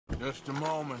Just a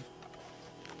moment.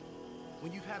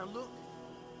 When you've had a look,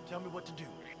 tell me what to do.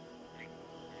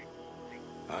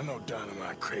 I know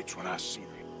dynamite crates when I see them.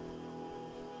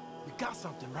 You got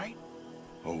something, right?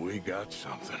 Oh, we got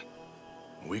something.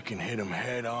 We can hit them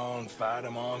head on, fight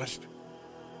them honest.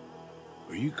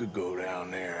 Or you could go down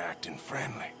there acting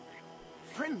friendly.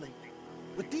 Friendly?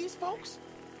 With these folks?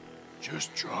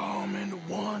 Just draw them into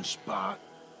one spot,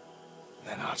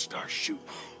 then I'll start shooting.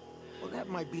 Well, that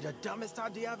might be the dumbest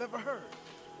idea I've ever heard.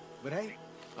 But hey,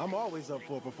 I'm always up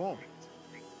for a performance.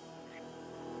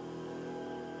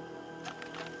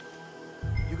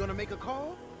 You gonna make a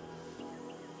call?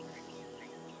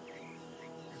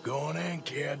 You're going in,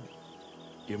 kid.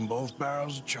 Give them both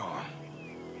barrels of charm.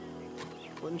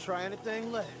 Wouldn't try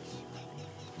anything less.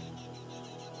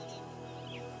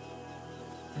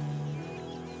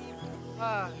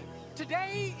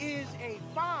 Today is a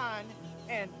fine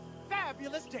and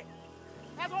fabulous day,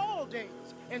 as all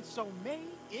days, and so may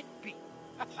it be.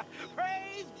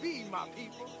 Praise be, my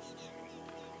people.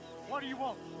 What do you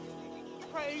want?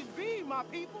 Praise be, my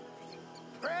people.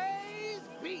 Praise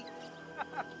be.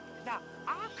 Now,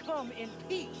 I come in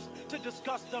peace to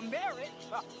discuss the merits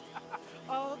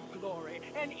of glory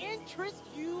and interest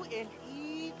you in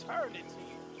eternity.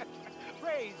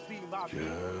 Praise be, my people.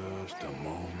 Just a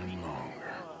moment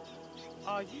longer.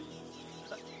 Are you?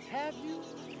 Have you?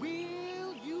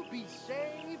 Will you be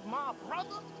saved, my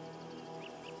brother?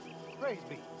 Praise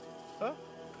be. Huh?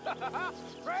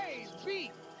 Praise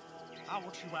be. I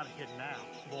want you out of here now,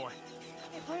 boy.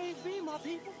 Praise be, my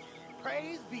people.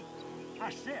 Praise be. I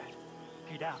said,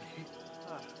 get out of here.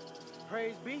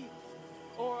 Praise be.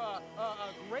 Or a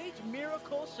great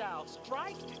miracle shall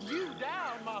strike you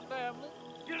down, my family.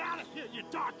 Get out of here, you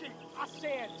darky! I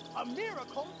said a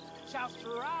miracle shall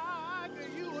strike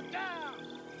you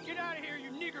down. Get out of here, you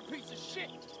nigger piece of shit.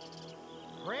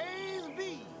 Praise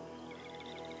be.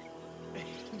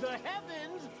 The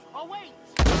heavens await.